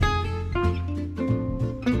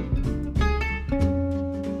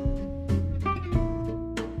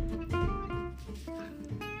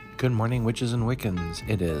Good morning, witches and Wiccans.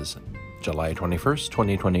 It is July 21st,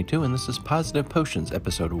 2022, and this is Positive Potions,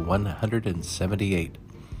 episode 178.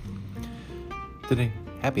 Today,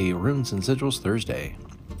 happy Runes and Sigils Thursday.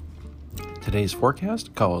 Today's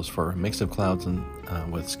forecast calls for a mix of clouds and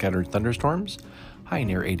with scattered thunderstorms, high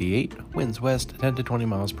near 88, winds west 10 to 20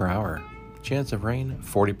 miles per hour, chance of rain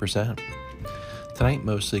 40%. Tonight,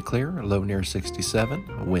 mostly clear, low near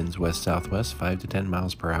 67, winds west-southwest 5 to 10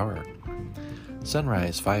 miles per hour.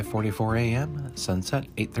 Sunrise 5:44 a.m., sunset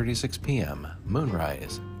 8:36 p.m.,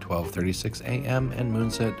 moonrise 12:36 a.m., and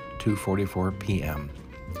moonset 2:44 p.m.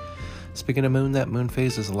 Speaking of moon, that moon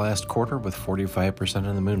phase is the last quarter with 45%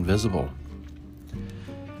 of the moon visible.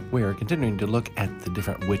 We are continuing to look at the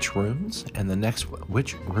different witch runes, and the next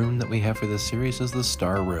witch rune that we have for this series is the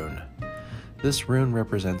Star rune. This rune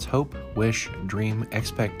represents hope, wish, dream,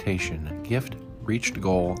 expectation, gift, reached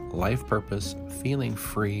goal, life purpose, feeling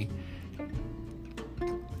free,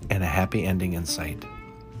 and a happy ending in sight.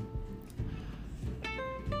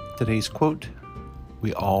 Today's quote,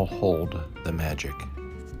 "We all hold the magic."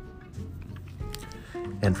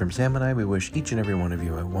 And from Sam and I, we wish each and every one of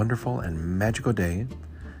you a wonderful and magical day.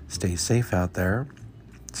 Stay safe out there.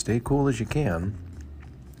 Stay cool as you can.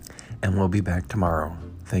 And we'll be back tomorrow.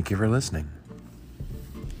 Thank you for listening.